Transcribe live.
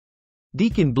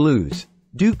Deacon Blues.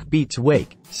 Duke beats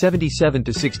Wake,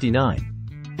 77-69.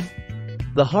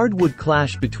 The hardwood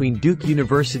clash between Duke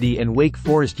University and Wake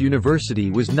Forest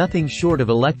University was nothing short of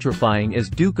electrifying as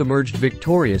Duke emerged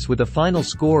victorious with a final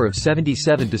score of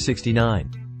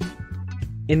 77-69.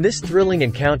 In this thrilling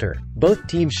encounter, both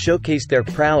teams showcased their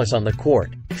prowess on the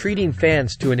court, treating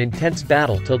fans to an intense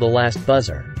battle till the last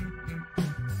buzzer.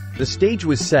 The stage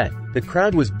was set, the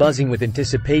crowd was buzzing with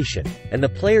anticipation, and the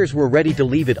players were ready to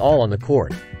leave it all on the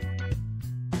court.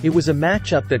 It was a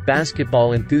matchup that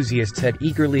basketball enthusiasts had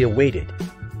eagerly awaited.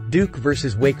 Duke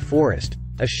versus Wake Forest,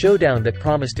 a showdown that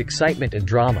promised excitement and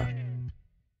drama.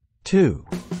 2.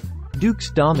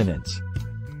 Duke's dominance.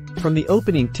 From the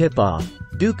opening tip-off,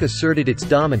 Duke asserted its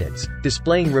dominance,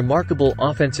 displaying remarkable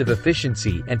offensive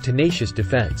efficiency and tenacious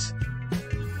defense.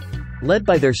 Led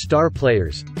by their star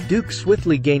players, Duke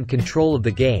swiftly gained control of the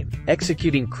game,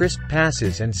 executing crisp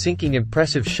passes and sinking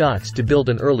impressive shots to build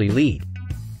an early lead.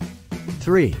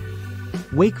 3.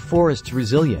 Wake Forest's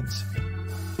resilience.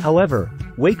 However,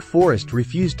 Wake Forest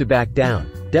refused to back down,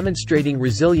 demonstrating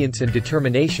resilience and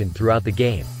determination throughout the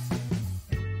game.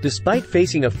 Despite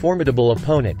facing a formidable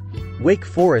opponent, Wake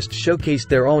Forest showcased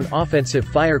their own offensive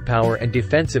firepower and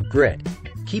defensive grit,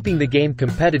 keeping the game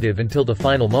competitive until the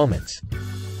final moments.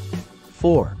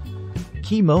 4.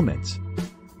 Key moments.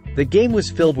 The game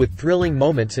was filled with thrilling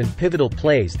moments and pivotal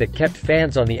plays that kept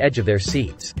fans on the edge of their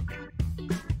seats.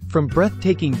 From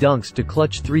breathtaking dunks to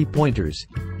clutch three-pointers,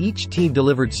 each team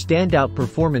delivered standout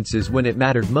performances when it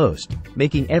mattered most,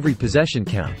 making every possession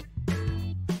count.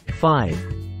 5.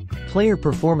 Player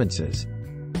performances.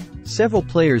 Several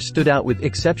players stood out with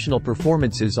exceptional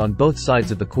performances on both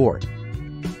sides of the court.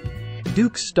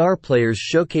 Duke's star players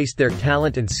showcased their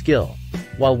talent and skill,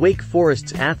 while Wake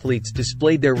Forest's athletes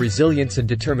displayed their resilience and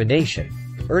determination,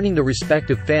 earning the respect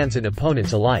of fans and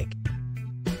opponents alike.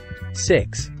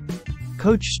 6.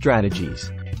 Coach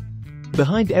strategies.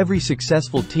 Behind every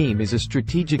successful team is a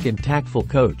strategic and tactful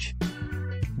coach.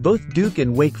 Both Duke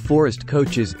and Wake Forest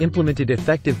coaches implemented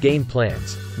effective game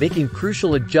plans, making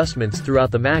crucial adjustments throughout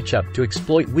the matchup to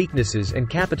exploit weaknesses and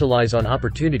capitalize on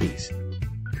opportunities.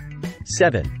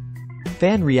 7.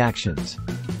 Fan reactions.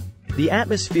 The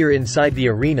atmosphere inside the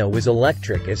arena was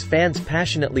electric as fans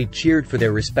passionately cheered for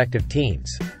their respective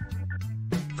teams.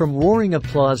 From roaring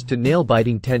applause to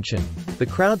nail-biting tension, the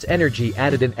crowd's energy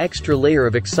added an extra layer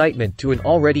of excitement to an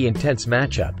already intense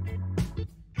matchup.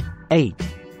 8.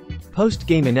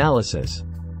 Post-game analysis.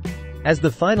 As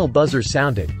the final buzzer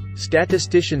sounded,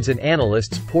 statisticians and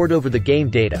analysts pored over the game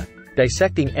data,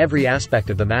 dissecting every aspect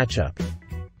of the matchup.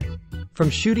 From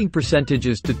shooting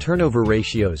percentages to turnover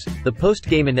ratios, the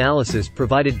post-game analysis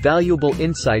provided valuable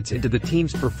insights into the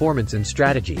team's performance and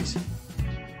strategies.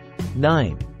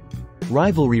 9.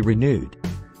 Rivalry renewed.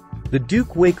 The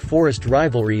Duke-Wake Forest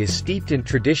rivalry is steeped in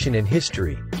tradition and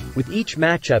history, with each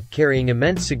matchup carrying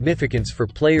immense significance for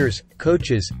players,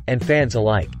 coaches, and fans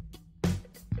alike.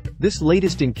 This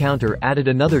latest encounter added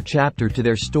another chapter to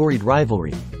their storied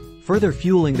rivalry, further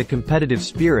fueling the competitive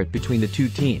spirit between the two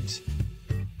teams.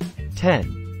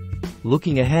 10.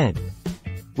 Looking ahead.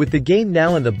 With the game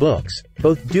now in the books,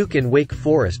 both Duke and Wake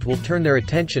Forest will turn their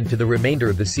attention to the remainder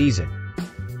of the season.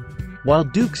 While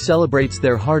Duke celebrates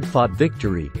their hard-fought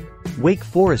victory, Wake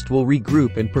Forest will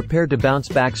regroup and prepare to bounce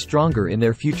back stronger in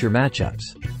their future matchups.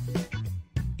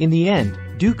 In the end,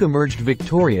 Duke emerged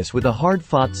victorious with a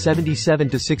hard-fought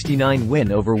 77-69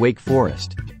 win over Wake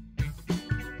Forest.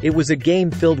 It was a game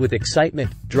filled with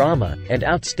excitement, drama, and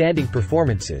outstanding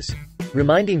performances,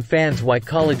 reminding fans why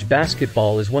college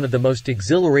basketball is one of the most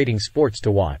exhilarating sports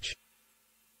to watch.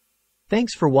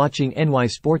 Thanks for watching NY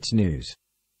Sports News.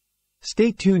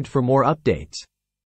 Stay tuned for more updates.